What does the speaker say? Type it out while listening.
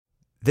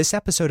This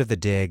episode of The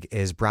Dig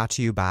is brought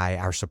to you by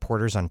our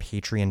supporters on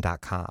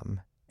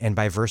Patreon.com and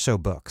by Verso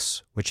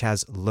Books, which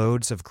has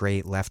loads of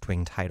great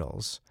left-wing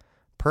titles,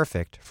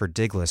 perfect for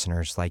Dig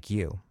listeners like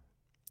you.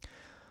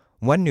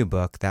 One new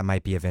book that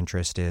might be of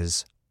interest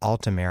is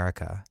Alt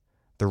America,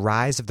 The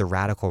Rise of the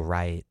Radical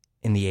Right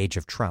in the Age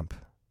of Trump,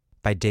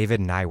 by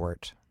David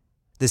Neiwert.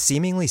 The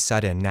seemingly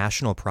sudden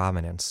national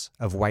prominence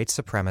of white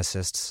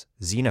supremacists,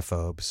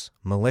 xenophobes,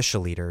 militia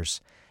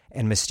leaders,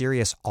 and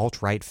mysterious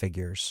alt-right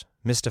figures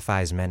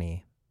mystifies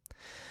many.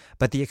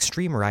 But the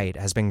extreme right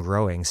has been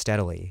growing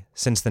steadily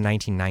since the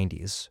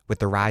 1990s with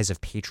the rise of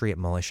patriot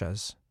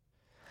militias.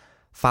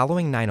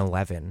 Following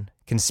 9/11,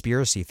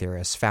 conspiracy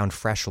theorists found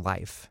fresh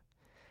life.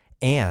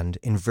 And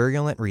in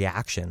virulent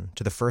reaction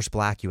to the first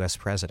black U.S.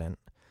 president,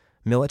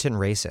 militant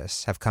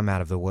racists have come out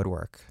of the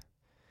woodwork.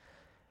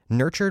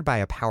 Nurtured by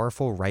a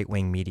powerful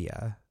right-wing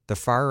media, the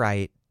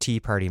far-right Tea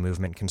Party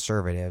movement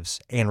conservatives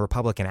and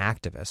Republican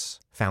activists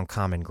found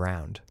common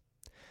ground.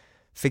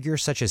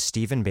 Figures such as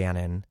Stephen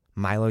Bannon,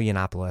 Milo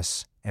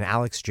Yiannopoulos, and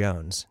Alex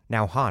Jones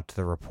now haunt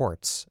the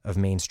reports of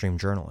mainstream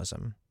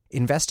journalism.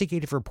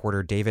 Investigative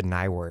reporter David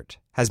Neiwert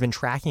has been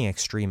tracking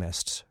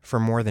extremists for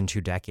more than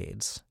 2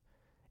 decades.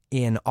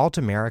 In Alt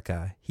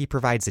America, he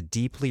provides a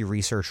deeply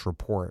researched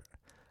report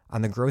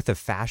on the growth of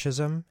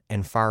fascism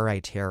and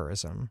far-right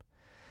terrorism,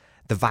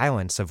 the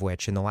violence of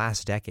which in the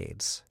last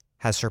decades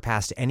has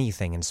surpassed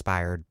anything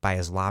inspired by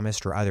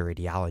Islamist or other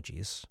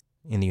ideologies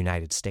in the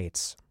United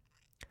States.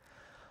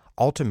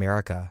 Alt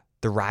America,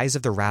 The Rise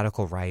of the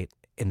Radical Right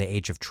in the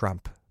Age of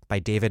Trump by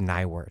David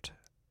Neiwert,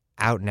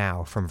 out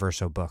now from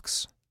Verso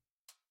Books.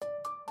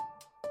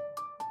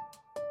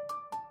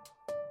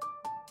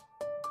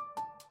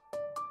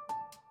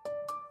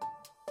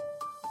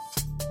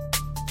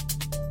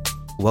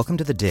 Welcome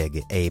to The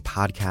Dig, a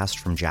podcast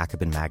from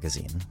Jacobin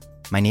Magazine.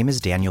 My name is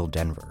Daniel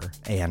Denver,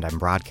 and I'm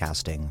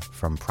broadcasting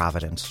from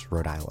Providence,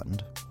 Rhode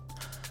Island.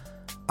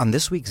 On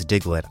this week's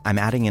Diglet, I'm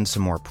adding in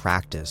some more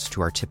practice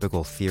to our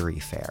typical theory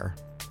fare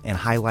and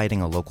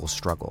highlighting a local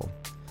struggle,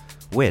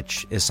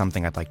 which is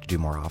something I'd like to do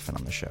more often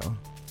on the show.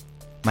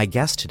 My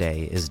guest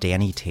today is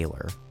Danny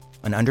Taylor,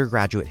 an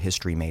undergraduate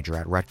history major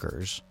at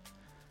Rutgers,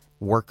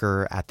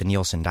 worker at the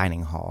Nielsen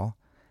Dining Hall,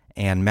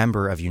 and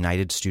member of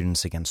United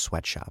Students Against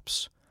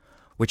Sweatshops,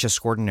 which has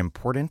scored an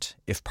important,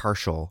 if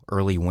partial,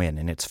 early win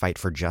in its fight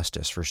for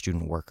justice for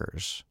student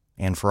workers,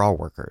 and for all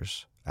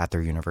workers, at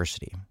their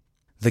university.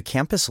 The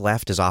campus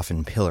left is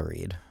often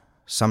pilloried,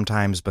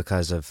 sometimes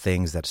because of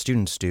things that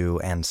students do,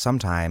 and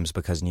sometimes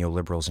because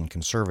neoliberals and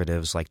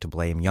conservatives like to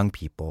blame young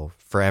people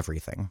for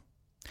everything.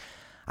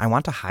 I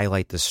want to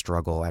highlight this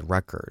struggle at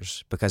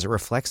Rutgers because it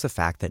reflects the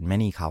fact that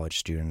many college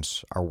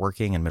students are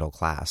working and middle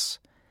class,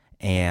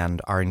 and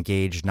are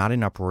engaged not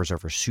in uproars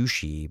over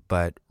sushi,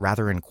 but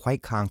rather in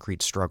quite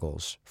concrete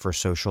struggles for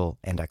social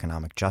and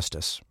economic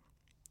justice.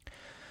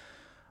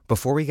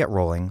 Before we get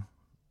rolling,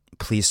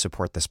 please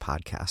support this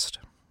podcast.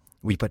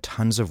 We put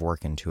tons of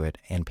work into it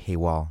and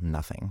paywall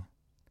nothing.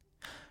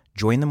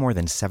 Join the more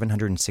than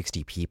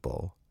 760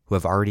 people who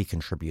have already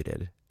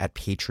contributed at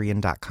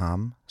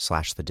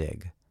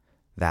patreon.com/thedig.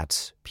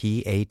 That's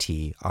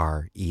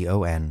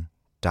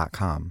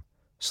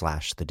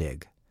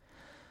patreon.com/thedig.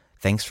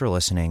 Thanks for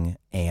listening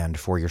and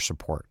for your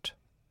support.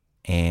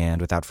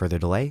 And without further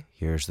delay,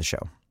 here's the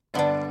show.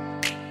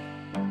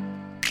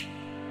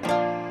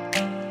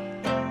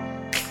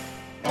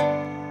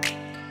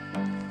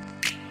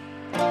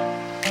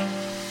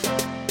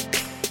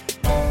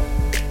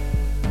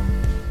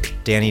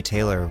 Danny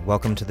Taylor,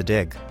 welcome to The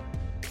Dig.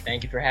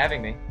 Thank you for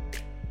having me.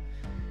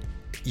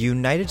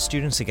 United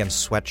Students Against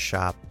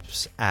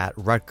Sweatshops at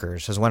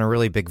Rutgers has won a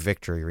really big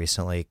victory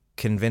recently,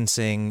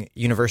 convincing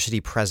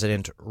University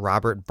President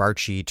Robert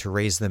Barchi to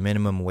raise the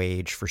minimum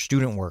wage for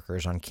student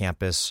workers on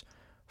campus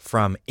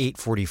from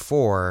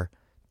 $8.44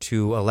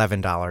 to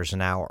 $11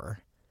 an hour.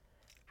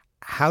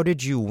 How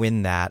did you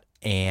win that,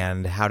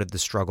 and how did the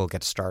struggle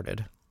get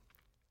started?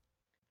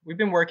 We've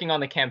been working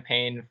on the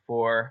campaign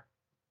for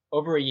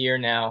over a year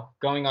now,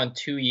 going on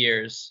 2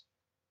 years,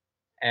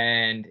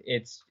 and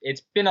it's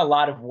been a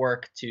lot of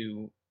work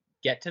to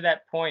get to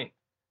that point.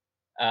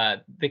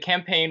 The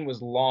campaign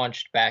was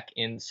launched back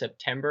in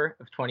September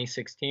of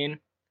 2016,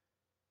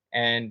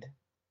 and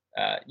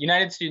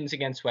United Students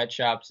Against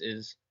Sweatshops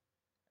is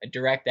a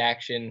direct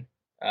action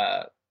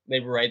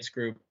labor rights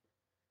group.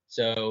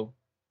 So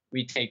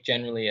we take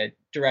generally a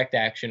direct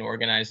action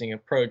organizing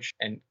approach,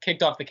 and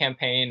kicked off the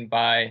campaign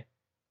by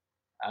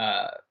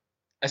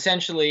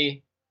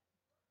essentially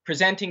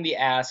presenting the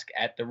ask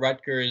at the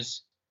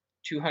Rutgers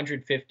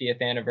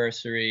 250th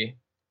anniversary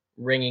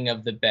ringing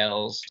of the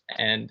bells.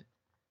 And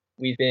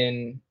we've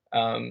been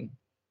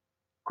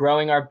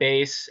growing our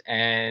base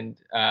and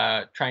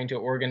trying to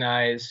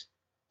organize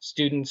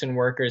students and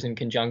workers in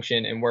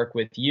conjunction and work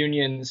with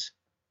unions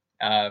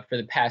for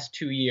the past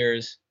 2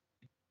 years,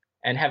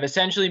 and have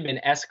essentially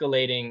been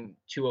escalating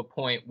to a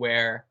point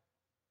where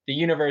the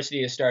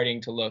university is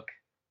starting to look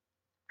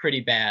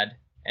pretty bad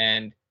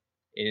and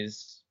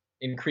is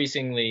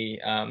increasingly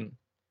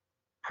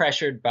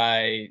pressured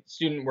by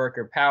student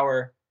worker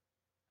power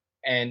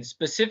And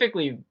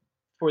specifically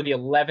for the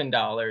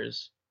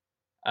 $11,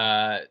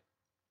 uh,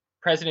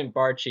 President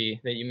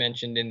Barchi that you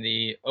mentioned in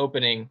the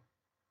opening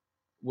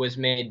was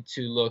made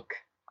to look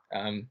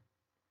um,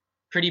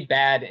 pretty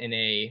bad in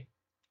a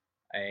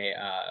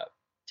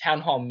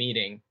town hall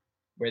meeting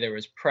where there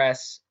was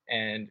press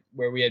and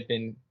where we had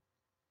been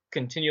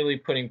continually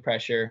putting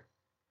pressure,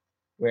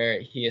 where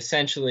he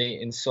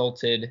essentially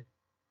insulted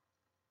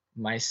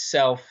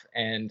myself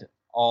and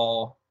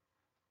all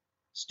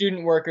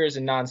student workers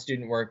and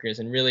non-student workers,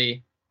 and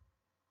really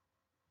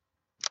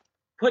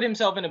put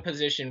himself in a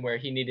position where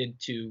he needed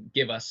to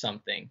give us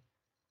something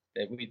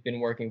that we've been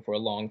working for a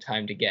long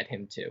time to get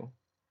him to.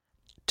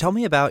 Tell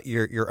me about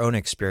your own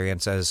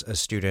experience as a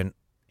student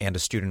and a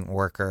student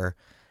worker,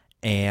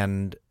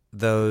 and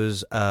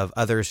those of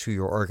others who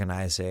you're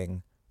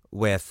organizing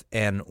with,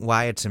 and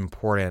why it's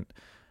important.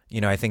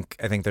 I think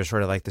there's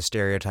sort of like the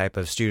stereotype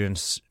of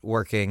students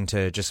working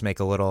to just make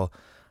a little,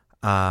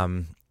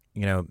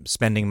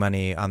 spending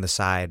money on the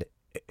side.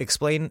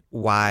 Explain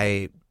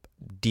why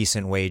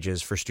decent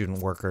wages for student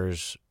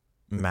workers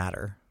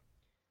matter.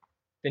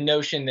 The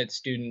notion that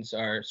students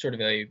are sort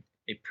of a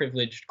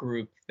privileged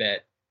group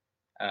that,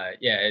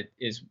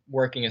 is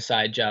working a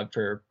side job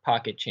for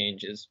pocket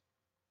change is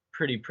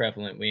pretty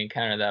prevalent. We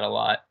encounter that a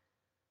lot.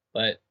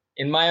 But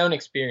in my own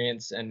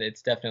experience, and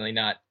it's definitely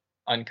not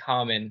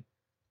uncommon,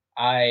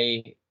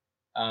 I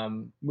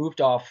moved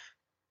off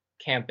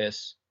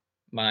campus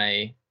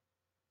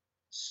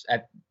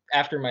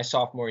after my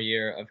sophomore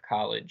year of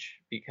college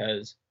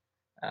because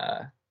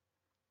I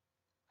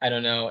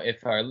don't know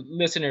if our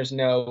listeners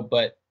know,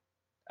 but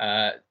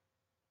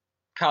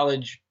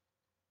college,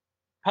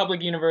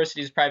 public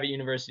universities, private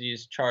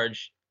universities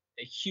charge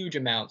huge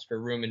amounts for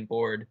room and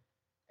board,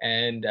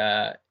 and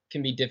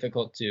can be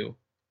difficult to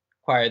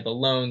acquire the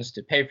loans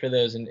to pay for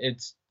those, and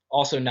it's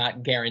also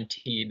not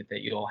guaranteed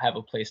that you'll have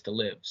a place to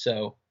live.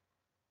 So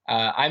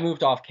I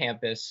moved off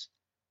campus,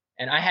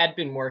 and I had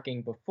been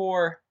working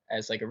before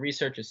as like a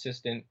research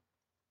assistant,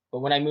 but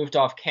when I moved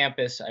off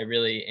campus, I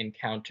really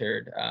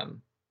encountered, I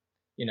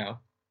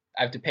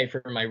have to pay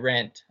for my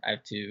rent, I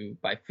have to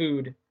buy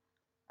food,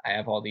 I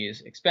have all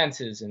these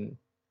expenses, and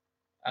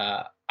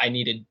I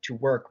needed to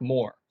work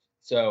more.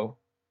 So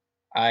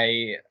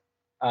I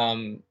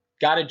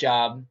got a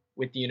job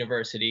with the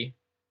university,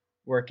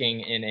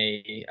 working in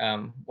a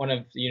one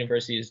of the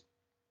university's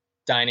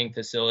dining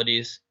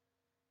facilities,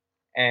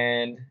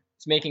 and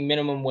it's making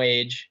minimum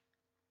wage.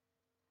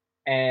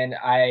 And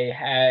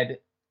I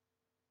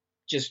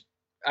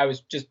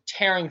was just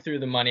tearing through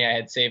the money I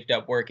had saved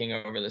up working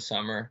over the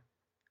summer.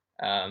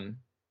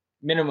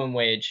 Minimum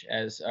wage,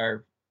 as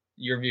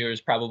your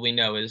viewers probably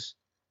know, is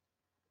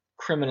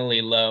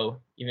criminally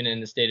low, even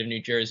in the state of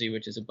New Jersey,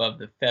 which is above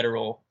the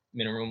federal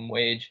minimum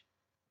wage.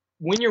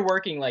 When you're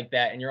working like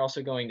that and you're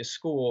also going to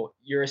school,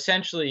 you're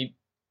essentially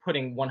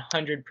putting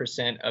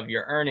 100% of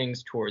your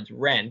earnings towards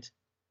rent,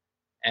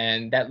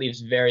 and that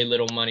leaves very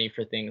little money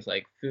for things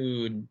like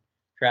food,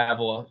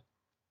 travel.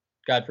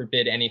 God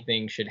forbid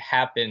anything should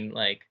happen,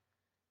 like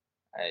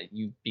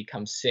you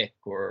become sick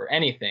or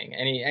anything.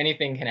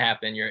 Anything can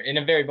happen. You're in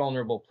a very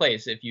vulnerable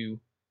place if you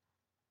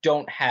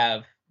don't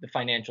have the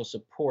financial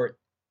support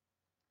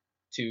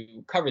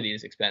to cover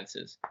these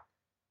expenses.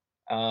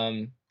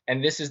 And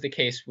this is the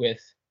case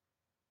with,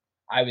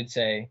 I would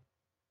say,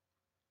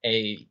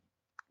 a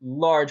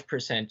large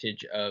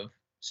percentage of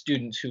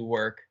students who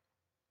work.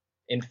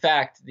 In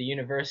fact, the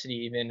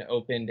university even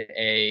opened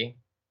a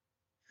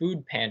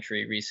food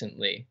pantry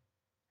recently,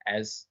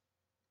 as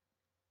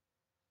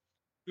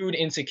food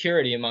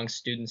insecurity amongst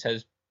students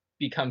has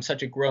become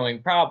such a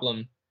growing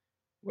problem,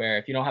 where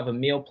if you don't have a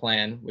meal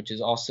plan, which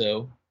is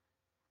also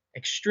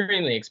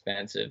extremely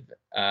expensive,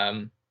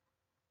 then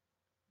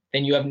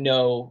you have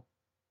no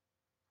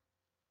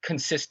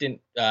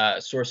consistent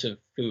source of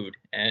food.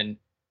 And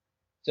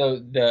so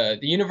the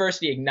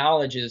university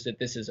acknowledges that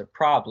this is a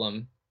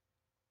problem.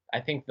 I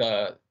think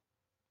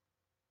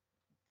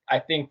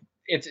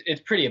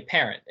it's pretty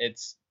apparent.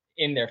 It's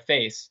in their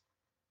face.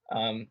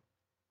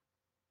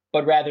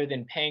 But rather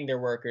than paying their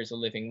workers a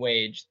living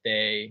wage,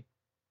 they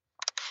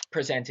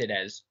present it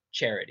as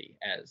charity,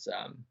 as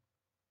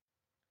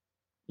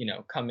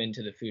come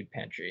into the food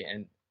pantry.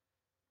 And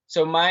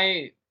so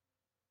my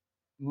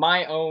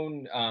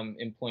own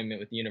employment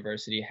with the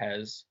university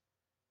has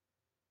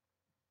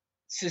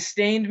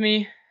sustained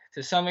me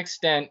to some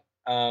extent.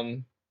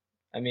 I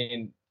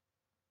mean,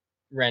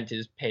 rent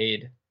is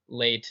paid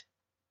late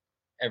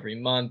every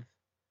month.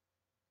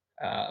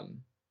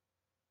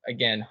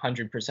 Again,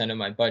 100% of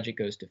my budget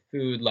goes to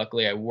food.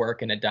 Luckily, I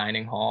work in a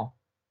dining hall,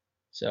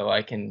 so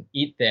I can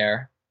eat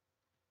there.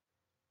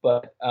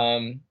 But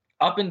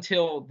up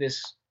until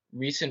this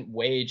recent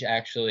wage,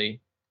 actually,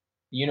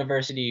 the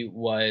university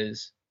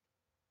was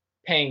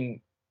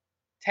paying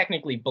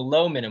technically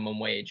below minimum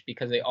wage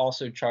because they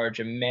also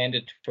charge a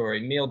mandatory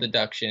meal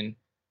deduction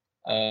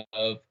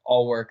of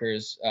all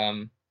workers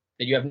that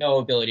you have no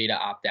ability to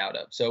opt out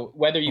of. So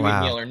whether you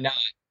eat meal or not,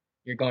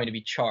 you're going to be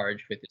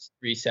charged with this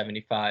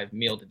 $3.75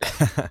 meal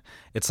deduction.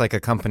 It's like a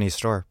company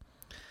store.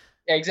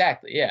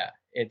 Exactly. Yeah.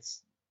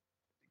 It's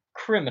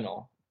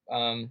criminal.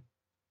 Um,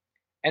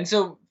 and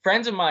so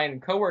friends of mine,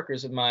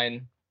 coworkers of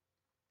mine,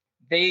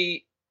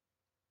 they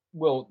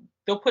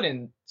they'll put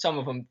in, some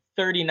of them,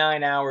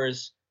 39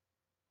 hours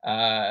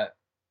uh,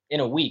 in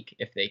a week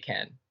if they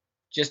can,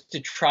 just to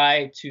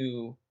try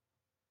to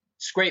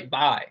scrape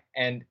by.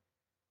 And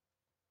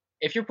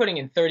if you're putting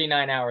in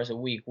 39 hours a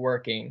week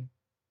working,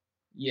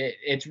 yeah,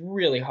 it's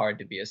really hard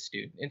to be a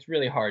student. It's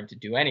really hard to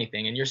do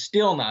anything, and you're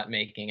still not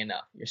making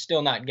enough. You're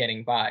still not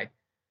getting by.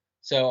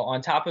 So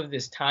on top of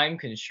this time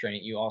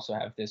constraint, you also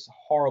have this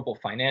horrible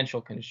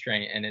financial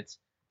constraint, and it's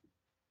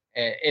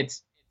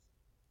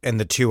And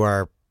the two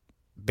are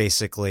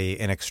basically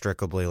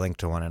inextricably linked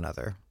to one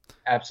another.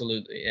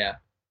 absolutely, yeah.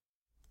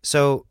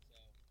 So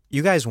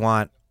you guys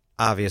want,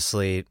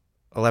 obviously,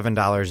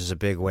 $11 is a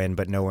big win,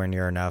 but nowhere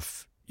near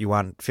enough. You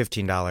want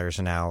 $15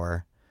 an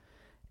hour.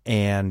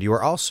 And you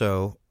are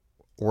also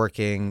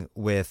working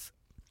with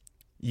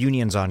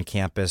unions on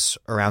campus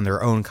around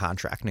their own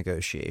contract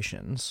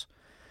negotiations.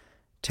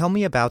 Tell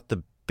me about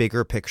the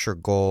bigger picture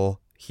goal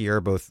here,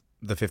 both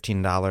the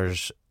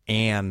 $15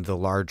 and the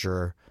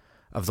larger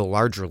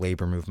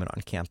labor movement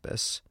on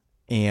campus,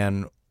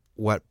 and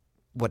what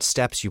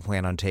steps you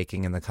plan on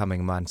taking in the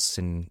coming months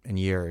and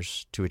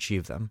years to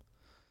achieve them.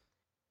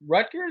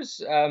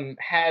 Rutgers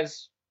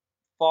has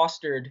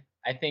fostered,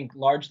 I think,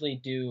 largely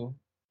due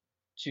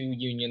to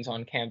unions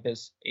on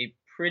campus, a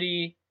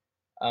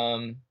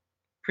um,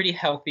 pretty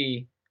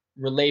healthy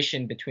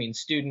relation between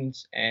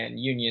students and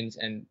unions,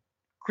 and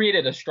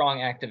created a strong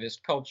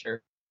activist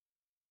culture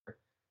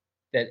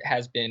that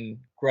has been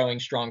growing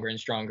stronger and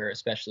stronger,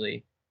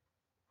 especially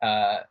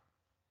uh,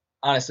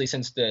 honestly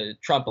since the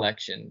Trump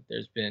election.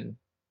 There's been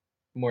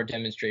more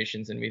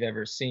demonstrations than we've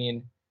ever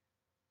seen.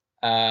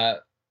 Uh,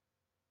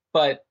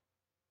 but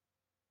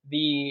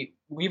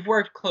we've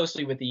worked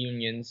closely with the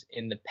unions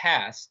in the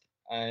past,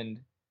 and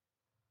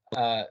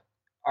uh,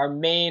 our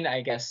main,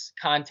 I guess,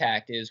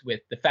 contact is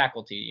with the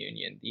faculty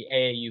union, the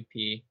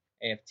AAUP,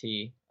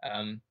 AFT.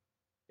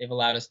 They've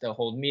allowed us to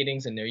hold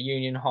meetings in their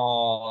union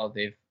hall.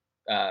 They've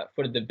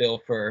footed the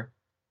bill for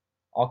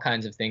all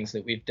kinds of things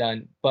that we've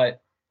done.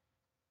 But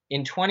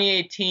in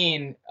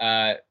 2018,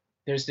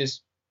 there's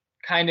this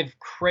kind of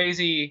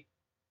crazy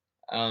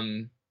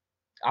um,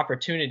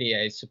 opportunity,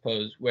 I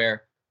suppose,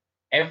 where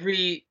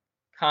every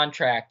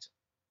contract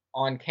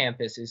on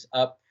campus is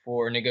up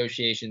for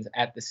negotiations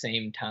at the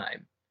same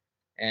time.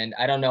 And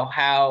I don't know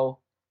how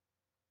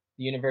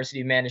the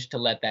university managed to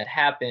let that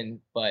happen,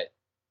 but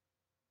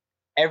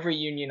every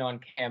union on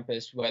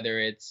campus, whether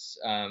it's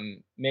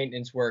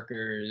maintenance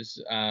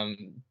workers,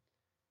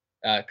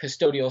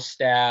 custodial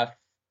staff,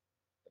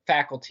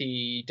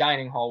 faculty,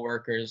 dining hall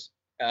workers,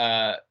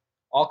 uh,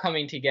 all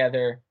coming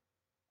together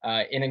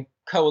in a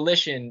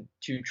coalition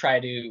to try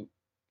to,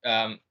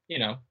 you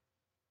know,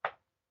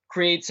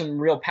 create some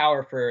real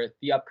power for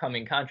the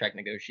upcoming contract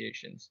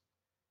negotiations.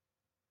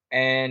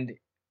 And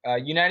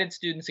United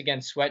Students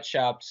Against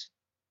Sweatshops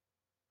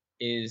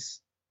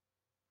is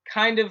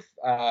kind of,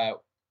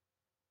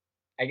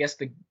 I guess,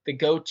 the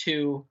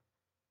go-to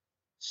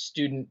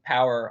student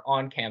power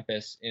on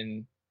campus.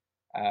 In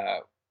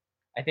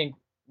I think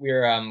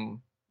we're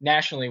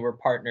nationally, we're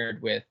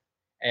partnered with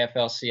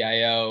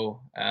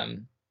AFL-CIO,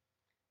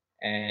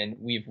 and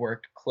we've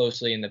worked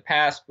closely in the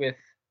past with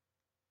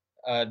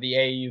the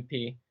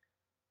AUP.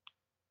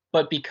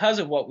 But because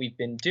of what we've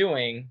been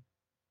doing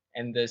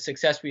and the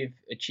success we've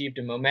achieved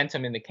and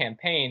momentum in the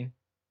campaign,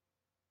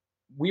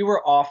 we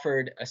were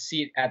offered a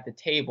seat at the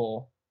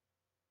table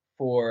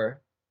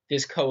for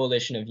this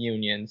coalition of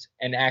unions.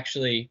 And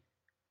actually,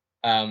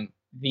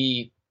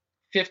 the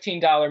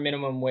 $15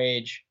 minimum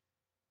wage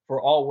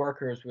for all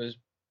workers was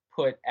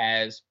put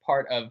as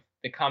part of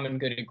the common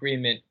good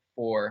agreement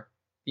for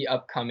the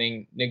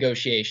upcoming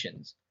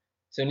negotiations.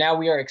 So now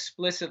we are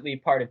explicitly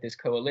part of this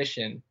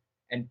coalition,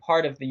 and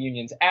part of the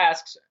union's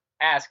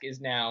ask is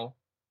now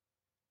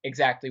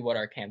exactly what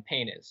our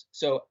campaign is.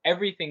 So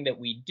everything that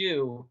we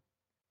do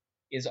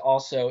is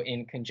also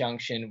in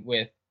conjunction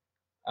with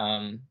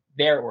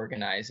their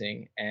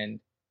organizing, and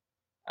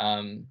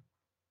um,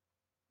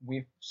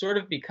 we've sort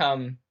of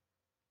become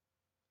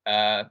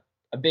uh,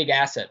 a big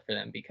asset for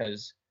them,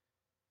 because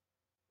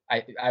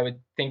I would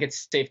think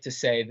it's safe to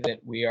say that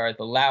we are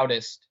the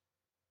loudest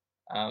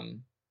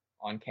um,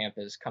 on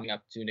campus coming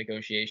up to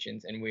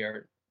negotiations, and we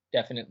are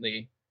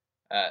definitely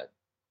uh,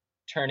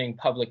 turning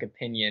public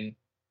opinion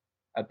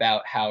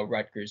about how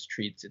Rutgers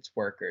treats its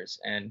workers,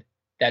 and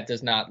that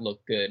does not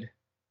look good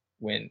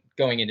when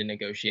going into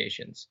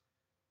negotiations.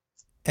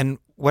 And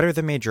what are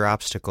the major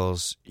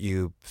obstacles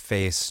you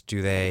face?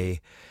 Do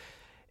they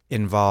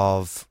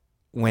involve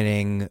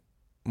winning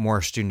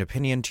more student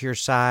opinion to your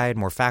side,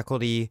 more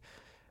faculty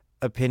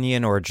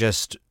opinion, or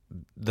just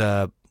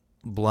the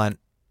blunt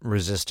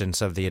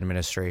resistance of the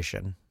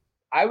administration?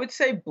 I would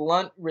say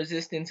blunt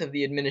resistance of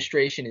the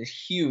administration is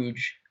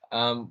huge.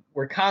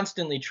 We're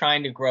constantly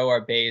trying to grow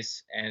our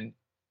base, and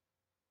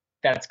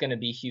that's going to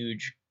be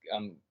huge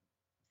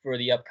for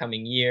the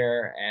upcoming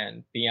year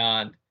and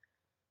beyond.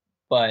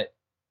 But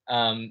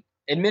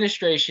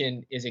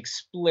administration is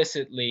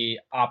explicitly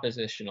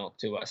oppositional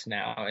to us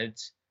now.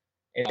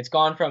 It's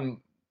gone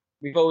from,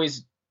 we've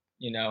always,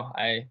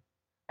 I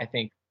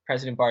think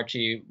President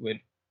Barchi would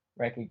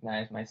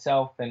recognize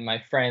myself and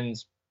my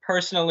friends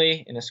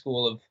personally in a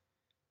school of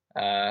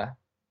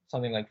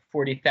something like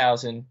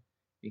 40,000,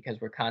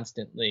 because we're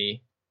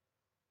constantly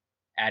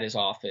at his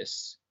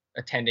office,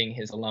 attending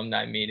his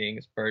alumni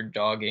meetings, bird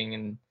dogging,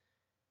 and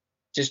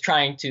just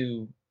trying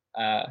to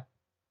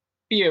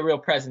be a real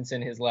presence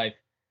in his life.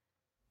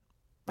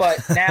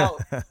 But now,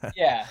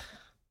 yeah,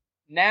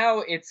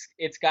 now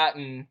it's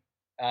gotten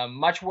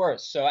much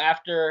worse. So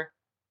after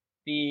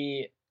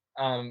the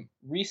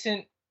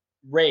recent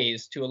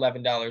raise to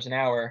 $11 an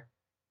hour,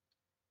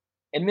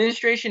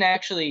 administration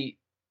actually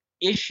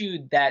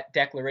issued that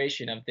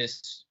declaration of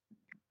this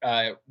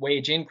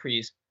wage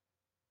increase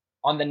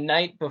on the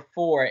night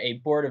before a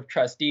board of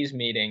trustees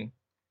meeting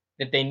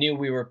that they knew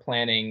we were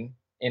planning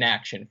in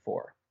action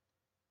for.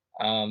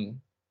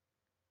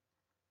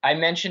 I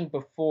mentioned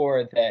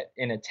before that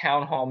in a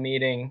town hall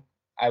meeting,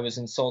 I was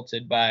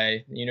insulted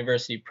by the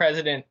university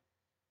president.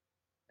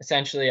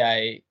 Essentially,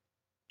 I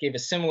gave a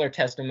similar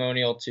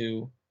testimonial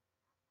to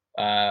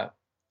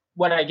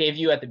what I gave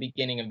you at the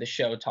beginning of the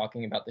show,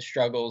 talking about the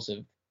struggles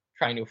of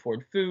trying to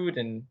afford food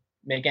and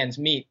make ends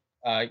meet,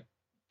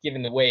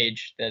 given the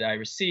wage that I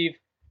receive.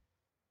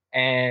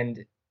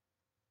 And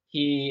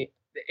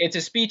it's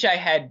a speech I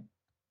had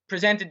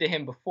presented to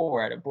him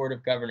before at a Board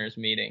of Governors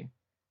meeting.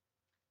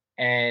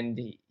 And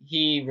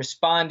he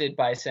responded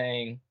by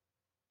saying,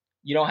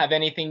 "You don't have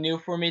anything new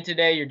for me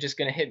today? You're just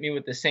going to hit me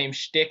with the same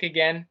shtick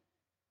again?"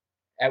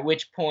 At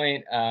which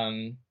point,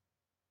 I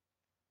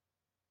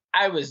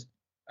was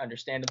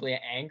understandably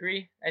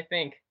angry, I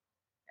think.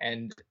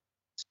 And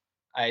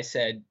I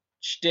said,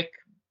 "Shtick,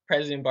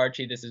 President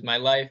Barchi, this is my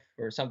life,"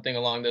 or something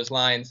along those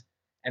lines.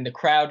 And the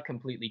crowd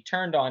completely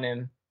turned on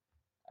him.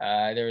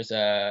 There was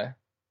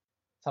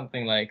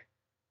something like,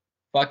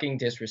 "Fucking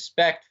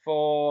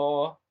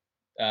disrespectful.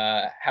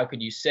 How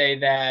could you say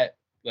that?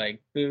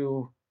 Like,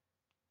 boo."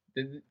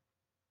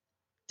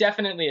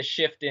 Definitely a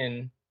shift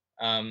in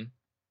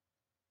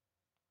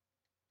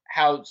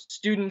how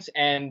students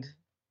and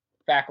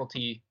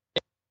faculty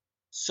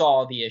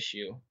saw the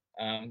issue.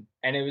 And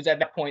it was at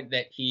that point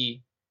that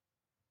he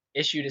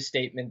issued a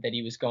statement that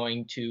he was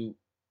going to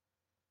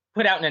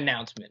put out an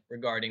announcement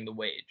regarding the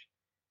wage,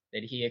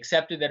 that he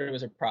accepted that it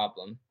was a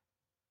problem.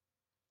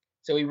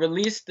 So he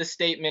released the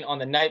statement on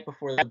the night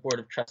before the Board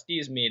of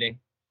Trustees meeting.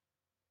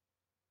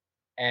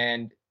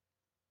 And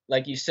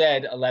like you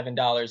said,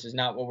 $11 is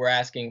not what we're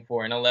asking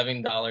for, and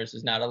 $11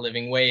 is not a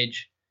living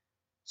wage.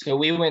 So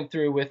we went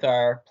through with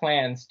our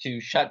plans to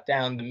shut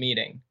down the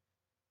meeting.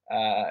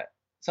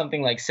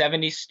 Something like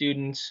 70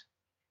 students,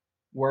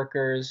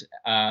 workers,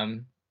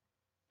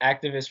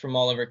 activists from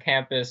all over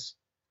campus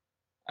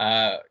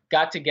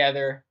got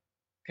together,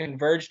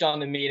 converged on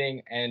the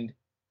meeting, and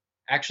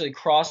actually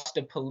crossed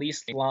a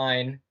police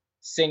line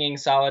singing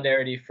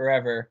 "Solidarity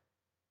Forever"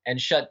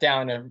 and shut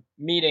down a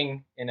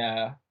meeting in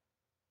a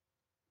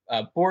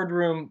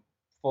boardroom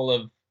full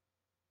of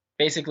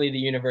basically the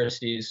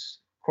university's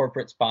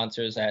corporate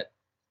sponsors at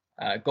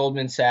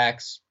Goldman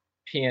Sachs,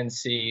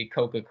 PNC,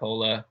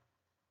 Coca-Cola,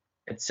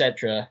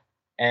 etc.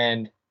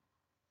 And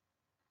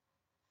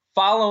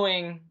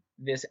following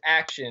this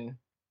action,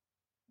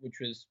 which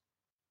was,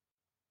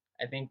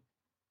 I think,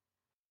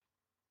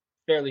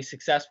 fairly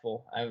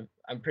successful,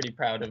 I'm pretty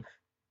proud of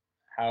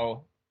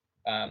how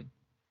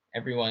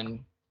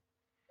everyone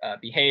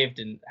behaved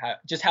and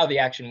how the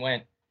action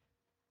went.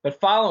 But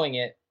following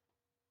it,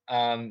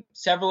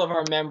 several of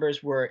our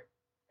members were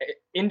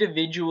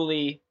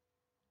individually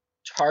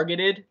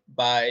targeted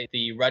by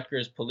the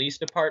Rutgers Police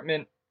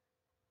Department.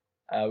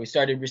 We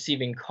started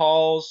receiving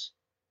calls.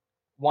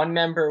 One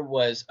member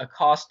was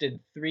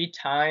accosted 3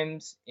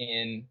 times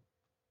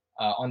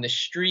on the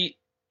street,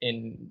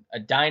 in a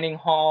dining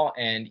hall,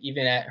 and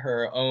even at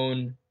her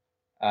own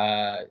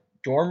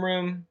dorm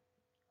room.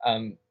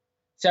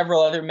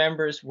 Several other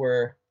members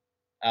were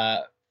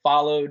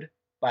followed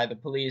by the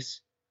police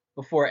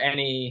before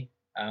any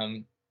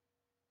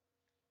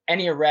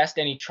arrest,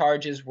 any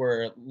charges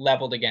were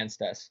leveled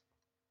against us.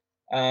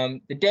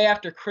 The day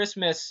after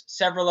Christmas,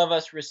 several of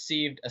us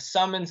received a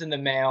summons in the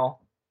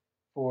mail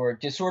for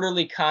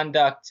disorderly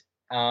conduct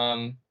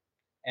and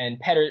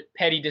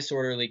petty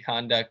disorderly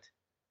conduct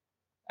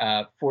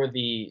for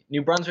the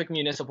New Brunswick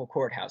Municipal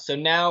Courthouse. So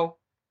now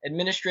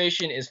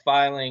administration is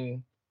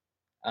filing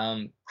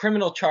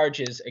criminal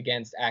charges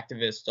against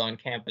activists on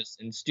campus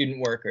and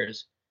student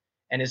workers,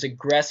 and is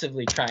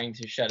aggressively trying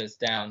to shut us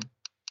down.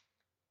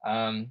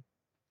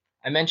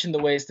 I mentioned the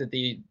ways that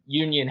the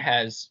union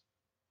has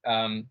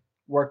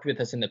worked with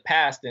us in the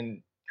past,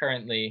 and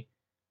currently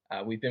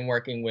we've been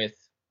working with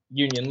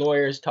union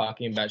lawyers,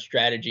 talking about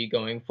strategy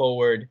going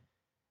forward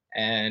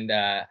and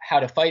how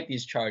to fight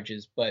these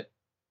charges. But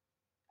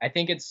I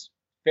think it's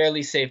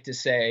fairly safe to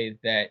say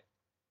that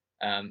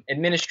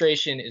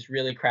administration is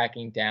really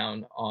cracking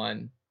down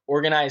on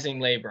organizing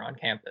labor on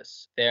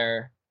campus.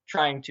 They're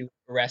trying to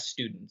arrest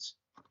students.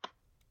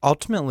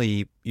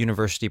 Ultimately,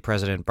 University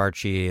President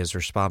Barchi is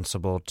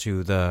responsible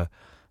to the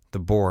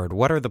board.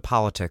 What are the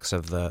politics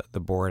of the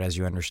board as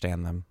you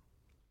understand them?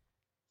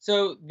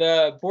 So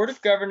the Board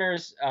of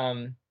Governors,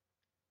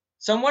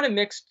 somewhat a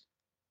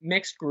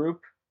mixed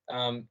group,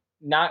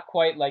 not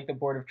quite like the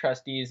Board of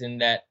Trustees in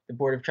that the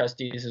Board of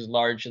Trustees is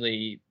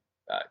largely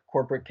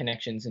corporate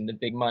connections and the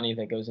big money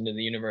that goes into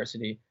the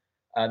university.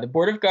 The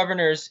Board of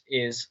Governors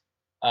is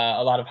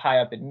a lot of high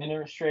up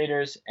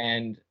administrators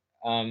and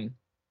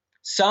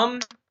some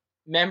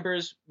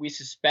members we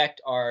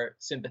suspect are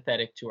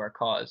sympathetic to our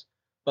cause,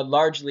 but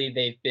largely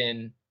they've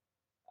been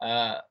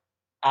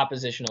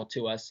oppositional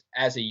to us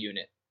as a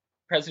unit.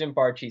 President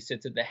Barchi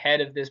sits at the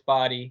head of this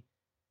body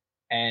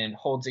and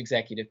holds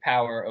executive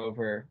power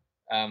over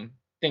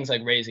things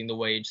like raising the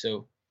wage.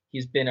 So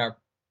he's been our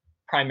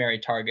primary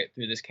target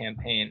through this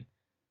campaign.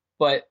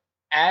 But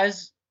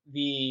as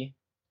the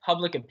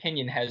public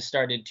opinion has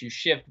started to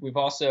shift, we've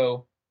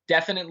also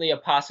definitely a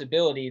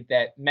possibility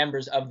that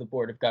members of the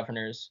Board of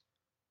Governors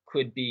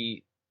could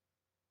be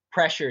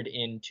pressured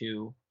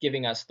into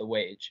giving us the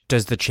wage.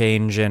 Does the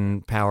change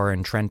in power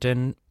in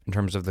Trenton, in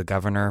terms of the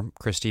governor,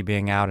 Christie,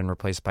 being out and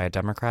replaced by a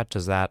Democrat,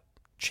 does that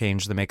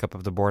change the makeup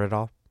of the board at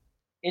all?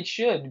 It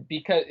should,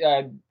 because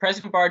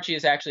President Barchi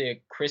is actually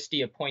a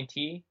Christie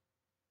appointee,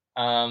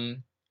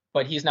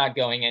 but he's not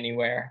going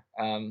anywhere.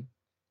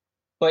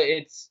 But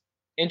it's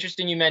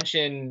interesting you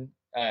mentioned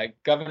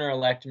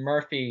Governor-elect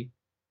Murphy.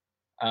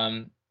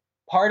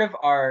 Part of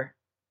our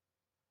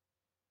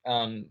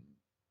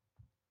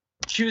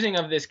choosing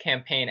of this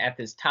campaign at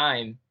this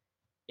time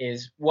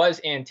was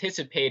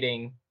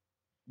anticipating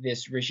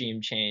this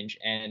regime change,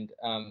 and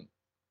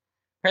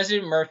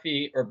President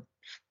Murphy, or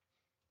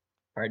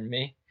pardon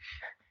me,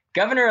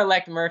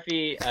 Governor-elect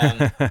Murphy,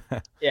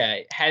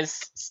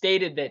 has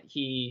stated that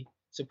he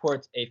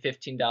supports a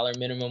 $15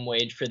 minimum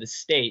wage for the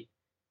state,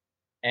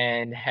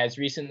 and has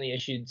recently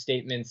issued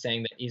statements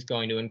saying that he's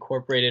going to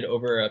incorporate it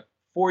over a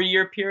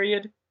 4-year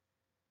period.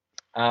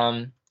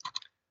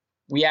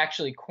 We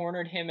actually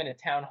cornered him in a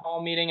town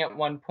hall meeting at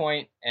one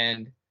point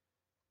and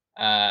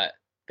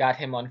got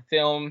him on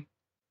film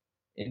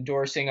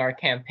endorsing our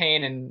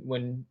campaign. And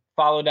when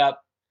followed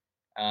up,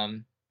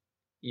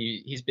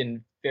 he's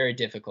been very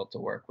difficult to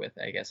work with,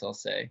 I guess I'll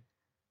say.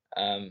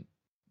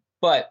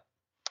 But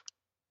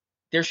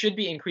there should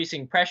be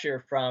increasing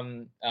pressure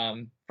from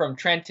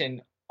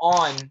Trenton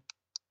on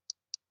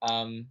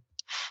the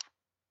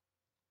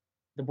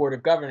Board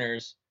of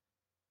Governors,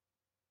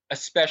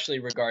 especially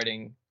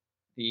regarding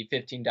the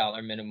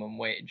 $15 minimum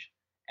wage,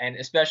 and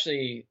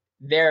especially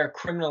their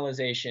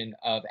criminalization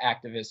of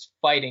activists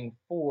fighting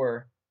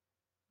for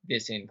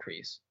this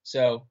increase.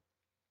 So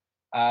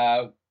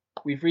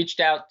we've reached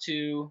out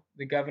to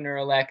the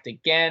governor-elect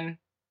again,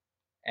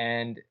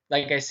 and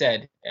like I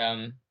said,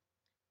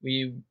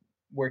 we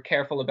were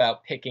careful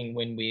about picking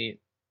when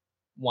we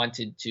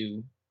wanted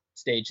to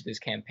stage this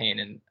campaign,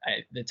 and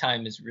the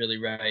time is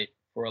really right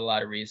for a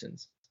lot of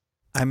reasons.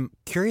 I'm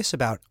curious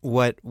about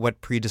what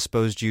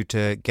predisposed you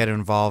to get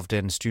involved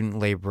in student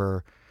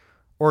labor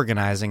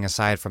organizing,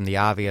 aside from the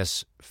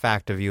obvious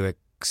fact of you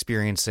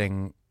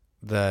experiencing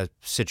the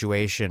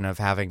situation of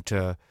having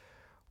to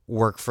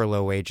work for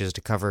low wages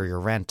to cover your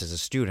rent as a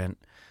student.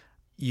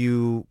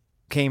 You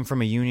came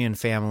from a union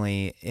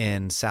family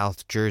in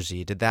South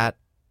Jersey. Did that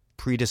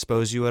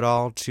predispose you at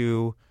all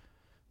to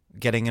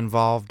getting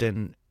involved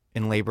in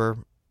labor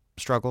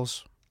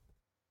struggles?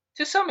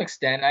 To some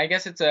extent. I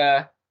guess it's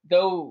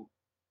though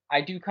I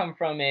do come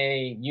from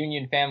a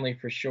union family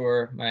for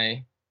sure.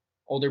 My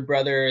older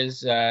brother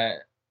is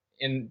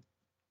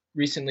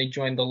recently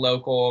joined the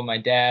local. My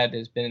dad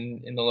has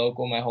been in the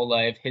local my whole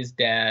life. His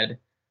dad,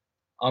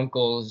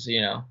 uncles,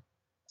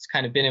 it's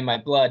kind of been in my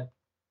blood.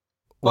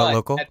 What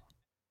local?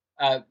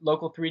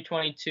 Local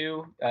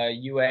 322,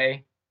 UA,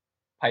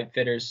 pipe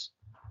fitters.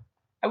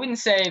 I wouldn't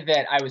say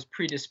that I was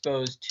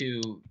predisposed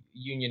to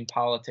union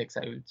politics.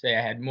 I would say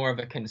I had more of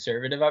a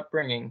conservative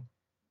upbringing.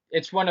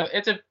 It's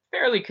a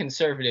fairly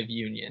conservative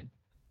union.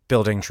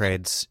 Building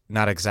trades,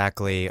 not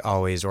exactly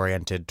always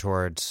oriented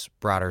towards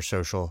broader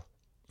social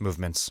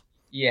movements.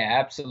 Yeah,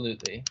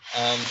 absolutely.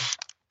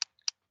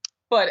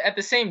 But at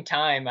the same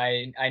time,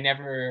 I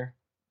never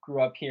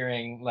grew up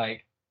hearing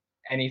like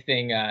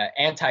anything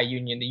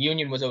anti-union. The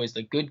union was always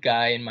the good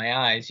guy in my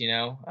eyes,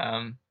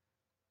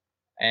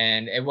 and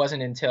it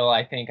wasn't until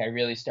I think I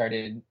really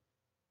started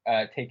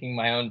taking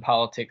my own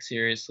politics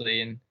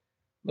seriously and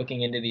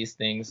looking into these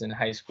things in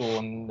high school,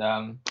 and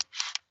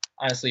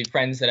honestly,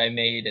 friends that I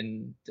made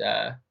and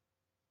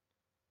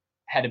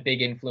had a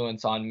big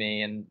influence on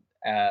me. And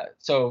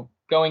so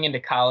going into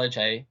college,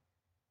 I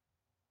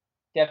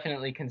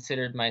definitely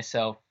considered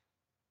myself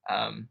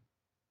a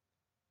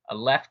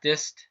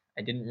leftist.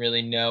 I didn't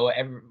really know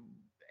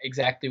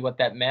exactly what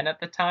that meant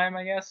at the time,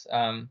 I guess.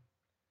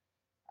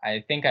 I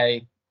think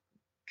I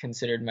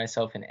considered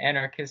myself an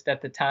anarchist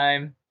at the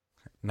time.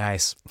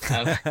 Nice.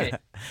 Yeah.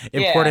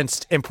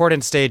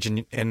 Important stage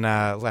in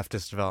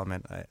leftist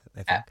development, I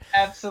think.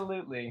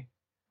 Absolutely.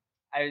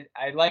 I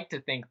like to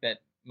think that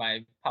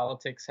my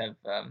politics have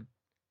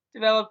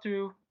developed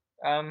through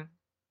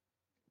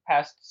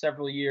past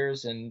several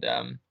years, and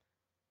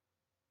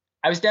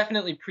I was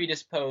definitely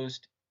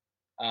predisposed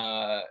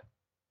uh,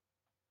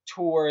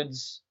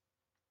 towards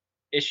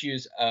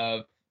issues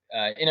of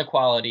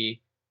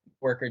inequality,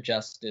 worker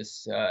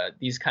justice,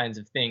 these kinds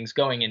of things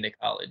going into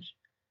college.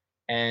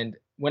 And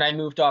when I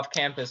moved off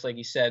campus, like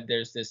you said,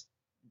 there's this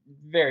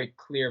very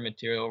clear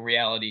material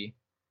reality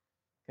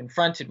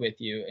confronted with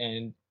you,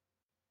 and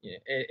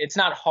it's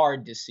not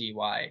hard to see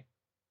why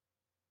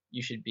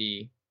you should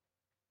be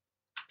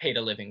paid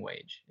a living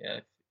wage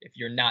if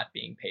you're not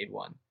being paid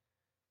one.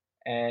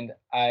 And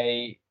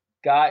I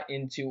got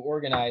into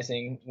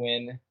organizing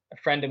when a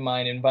friend of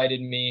mine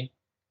invited me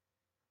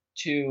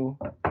to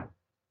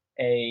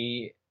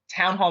a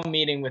town hall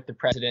meeting with the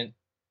president,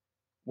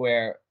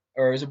 or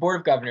it was a board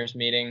of governors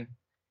meeting,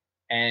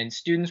 and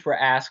students were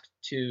asked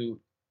to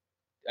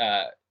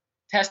uh,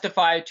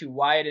 testify to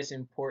why it is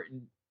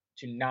important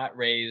to not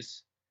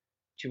raise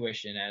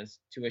tuition, as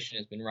tuition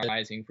has been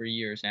rising for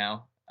years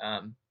now.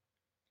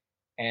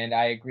 And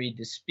I agreed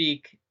to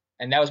speak,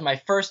 and that was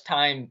my first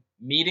time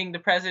meeting the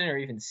president or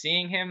even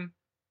seeing him.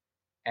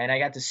 And I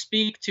got to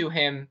speak to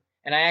him,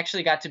 and I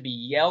actually got to be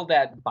yelled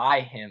at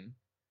by him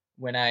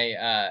when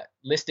I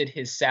listed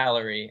his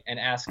salary and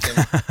asked him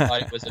if he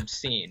thought it was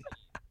obscene.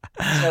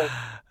 So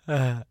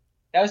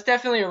that was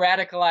definitely a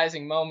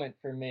radicalizing moment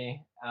for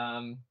me.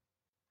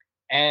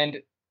 And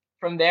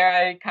from there,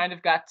 I kind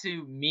of got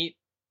to meet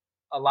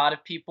a lot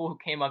of people who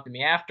came up to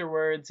me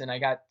afterwards, and I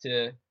got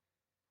to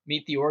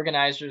meet the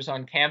organizers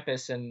on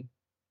campus, and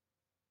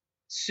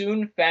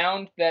soon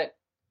found that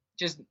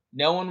just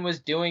no one was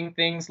doing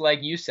things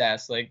like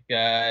USAS. Like,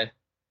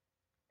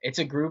 it's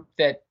a group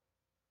that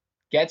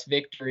gets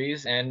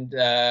victories and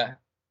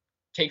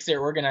takes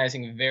their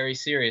organizing very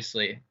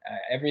seriously.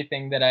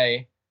 Everything that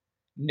I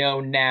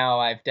know now,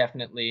 I've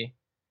definitely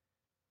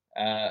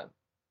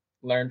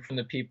learned from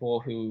the people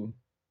who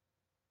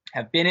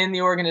have been in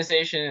the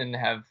organization and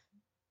have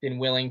been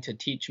willing to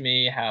teach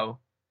me how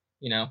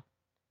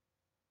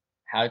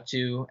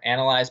to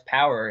analyze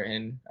power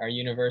in our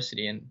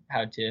university and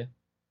how to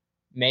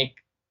make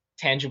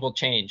tangible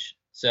change.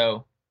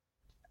 So,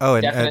 Oh,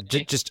 and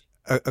definitely, just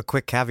a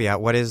quick caveat.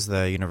 What is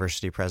the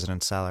university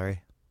president's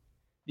salary?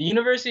 the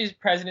university's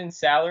president's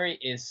salary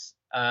is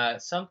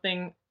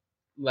something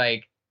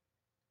like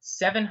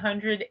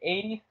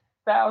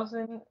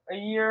 780,000 a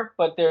year,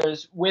 but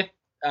there's, with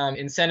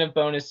incentive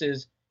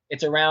bonuses,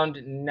 it's around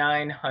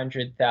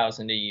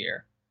 900,000 a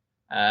year.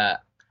 I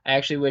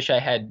actually wish I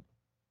had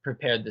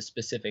prepared the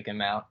specific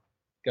amount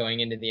going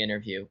into the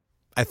interview.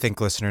 I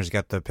think listeners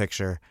get the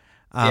picture.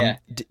 Yeah,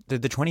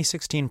 Did the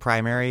 2016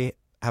 primary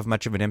have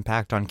much of an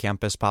impact on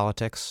campus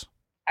politics?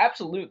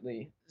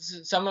 absolutely.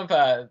 Some of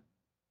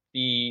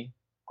the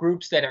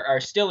groups that are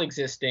still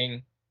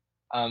existing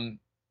on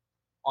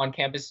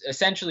campus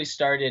essentially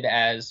started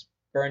as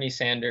Bernie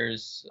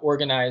Sanders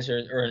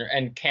organizers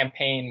and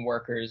campaign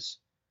workers.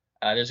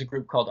 There's a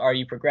group called Are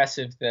You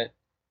Progressive that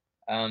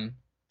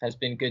has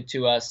been good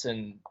to us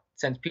and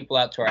sends people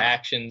out to our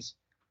actions.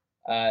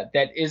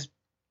 That is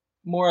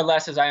more or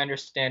less, as I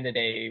understand it,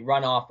 a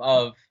runoff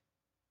of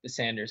the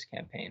Sanders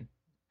campaign.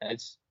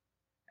 As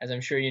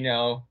I'm sure you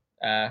know,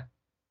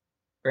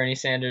 Bernie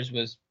Sanders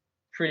was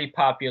pretty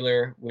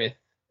popular with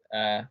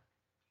the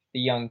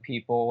young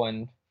people,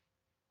 and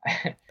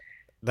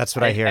That's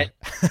what I hear.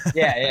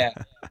 yeah.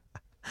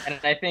 And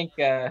I think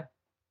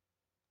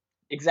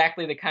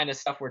exactly the kind of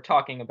stuff we're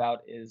talking about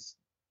is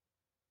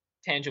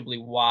tangibly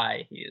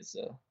why he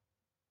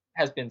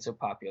has been so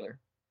popular.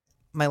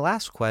 My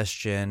last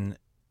question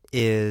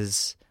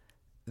is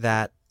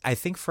that I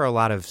think for a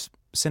lot of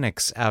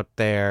cynics out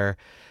there,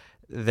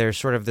 there's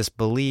sort of this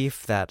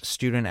belief that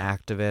student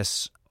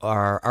activists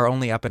are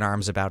only up in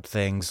arms about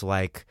things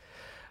like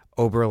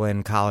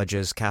Oberlin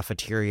College's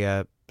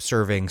cafeteria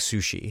serving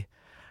sushi.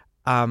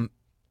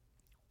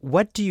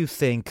 What do you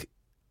think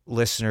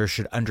listeners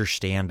should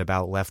understand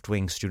about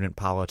left-wing student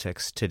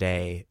politics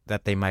today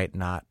that they might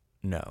not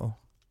know?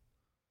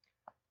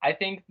 I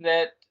think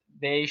that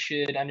they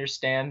should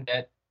understand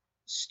that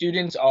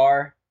students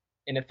are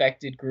an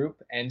affected group,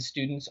 and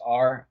students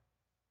are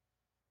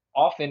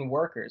often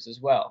workers as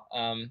well.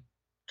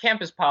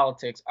 Campus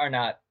politics are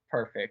not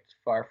perfect,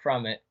 far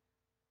from it,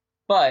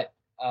 but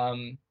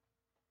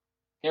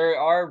there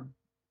are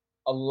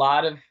a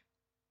lot of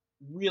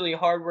really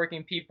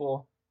hardworking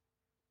people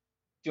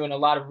doing a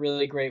lot of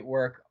really great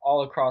work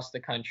all across the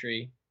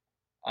country.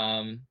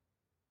 And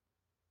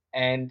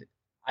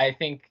I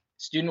think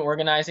student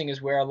organizing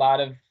is where a lot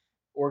of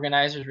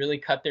organizers really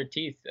cut their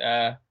teeth.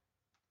 I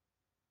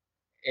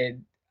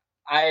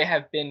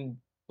have been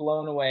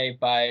blown away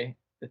by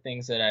the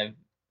things that I've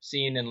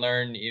seen and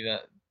learned, either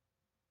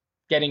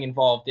getting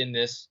involved in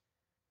this.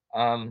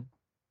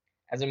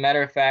 As a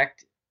matter of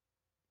fact,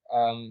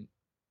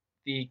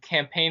 the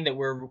campaign that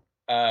we're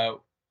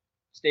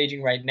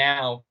staging right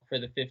now for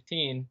the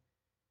 15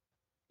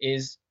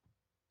 is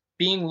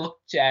being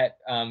looked at.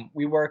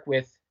 We work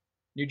with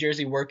New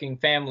Jersey Working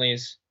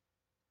Families,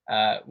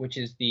 which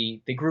is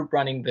the group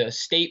running the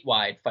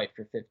statewide Fight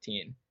for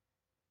 15.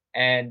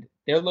 And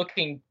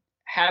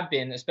have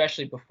been,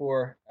 especially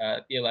before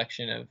the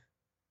election of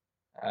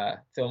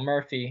Phil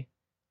Murphy,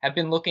 have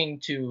been looking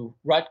to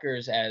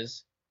Rutgers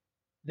as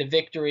the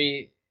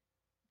victory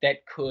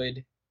that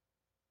could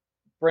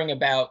bring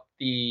about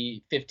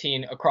the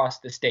 15 across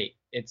the state.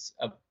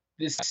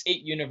 The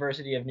State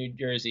University of New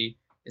Jersey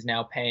is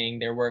now paying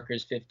their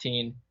workers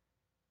 15.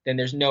 Then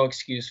there's no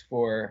excuse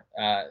for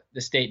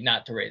the state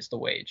not to raise the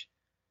wage.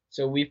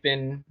 So we've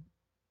been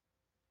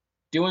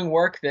doing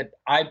work that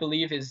I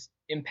believe is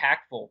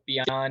impactful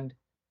beyond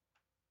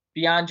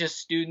just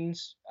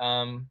students.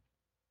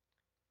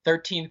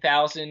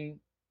 13,000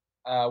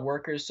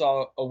 workers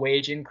saw a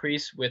wage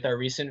increase with our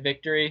recent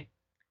victory.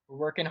 We're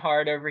working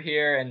hard over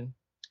here, and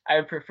I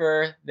would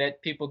prefer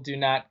that people do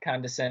not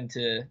condescend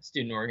to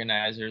student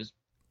organizers.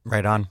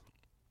 Right on.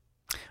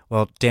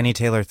 Well, Danny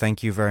Taylor,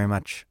 thank you very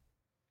much.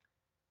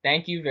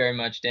 Thank you very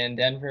much, Dan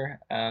Denver.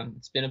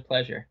 It's been a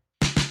pleasure.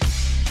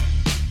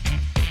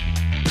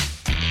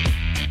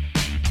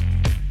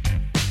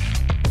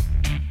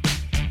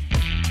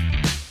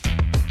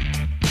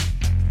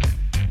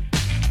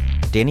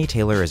 Danny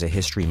Taylor is a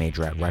history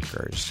major at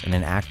Rutgers and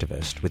an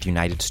activist with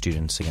United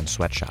Students Against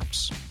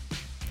Sweatshops.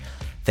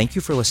 Thank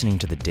you for listening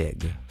to The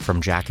Dig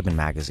from Jacobin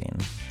Magazine.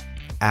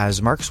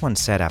 As Marx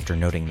once said after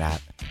noting that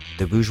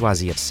the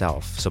bourgeoisie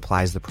itself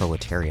supplies the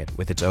proletariat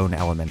with its own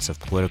elements of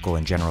political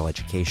and general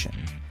education.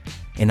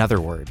 In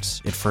other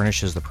words, it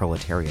furnishes the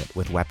proletariat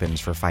with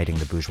weapons for fighting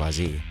the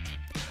bourgeoisie.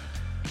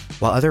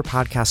 While other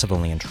podcasts have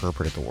only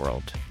interpreted the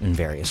world in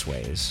various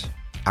ways,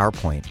 our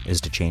point is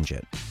to change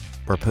it.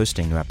 We're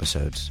posting new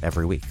episodes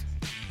every week,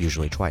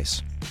 usually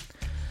twice.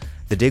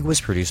 The Dig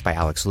was produced by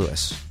Alex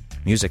Lewis.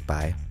 Music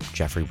by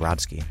Jeffrey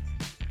Brodsky.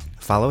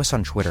 Follow us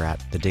on Twitter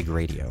at The Dig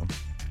Radio,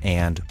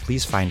 and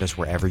please find us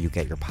wherever you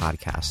get your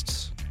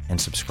podcasts,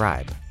 and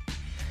subscribe.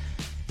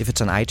 If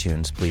it's on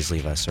iTunes, please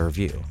leave us a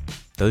review.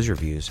 Those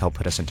reviews help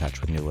put us in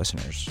touch with new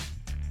listeners.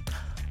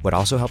 What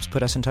also helps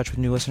put us in touch with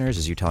new listeners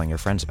is you telling your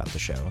friends about the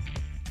show.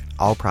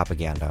 All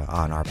propaganda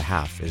on our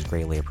behalf is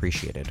greatly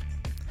appreciated.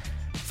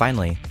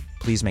 Finally,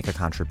 please make a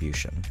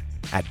contribution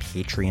at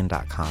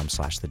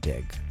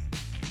patreon.com/thedig.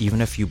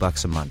 Even a few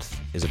bucks a month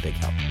is a big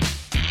help.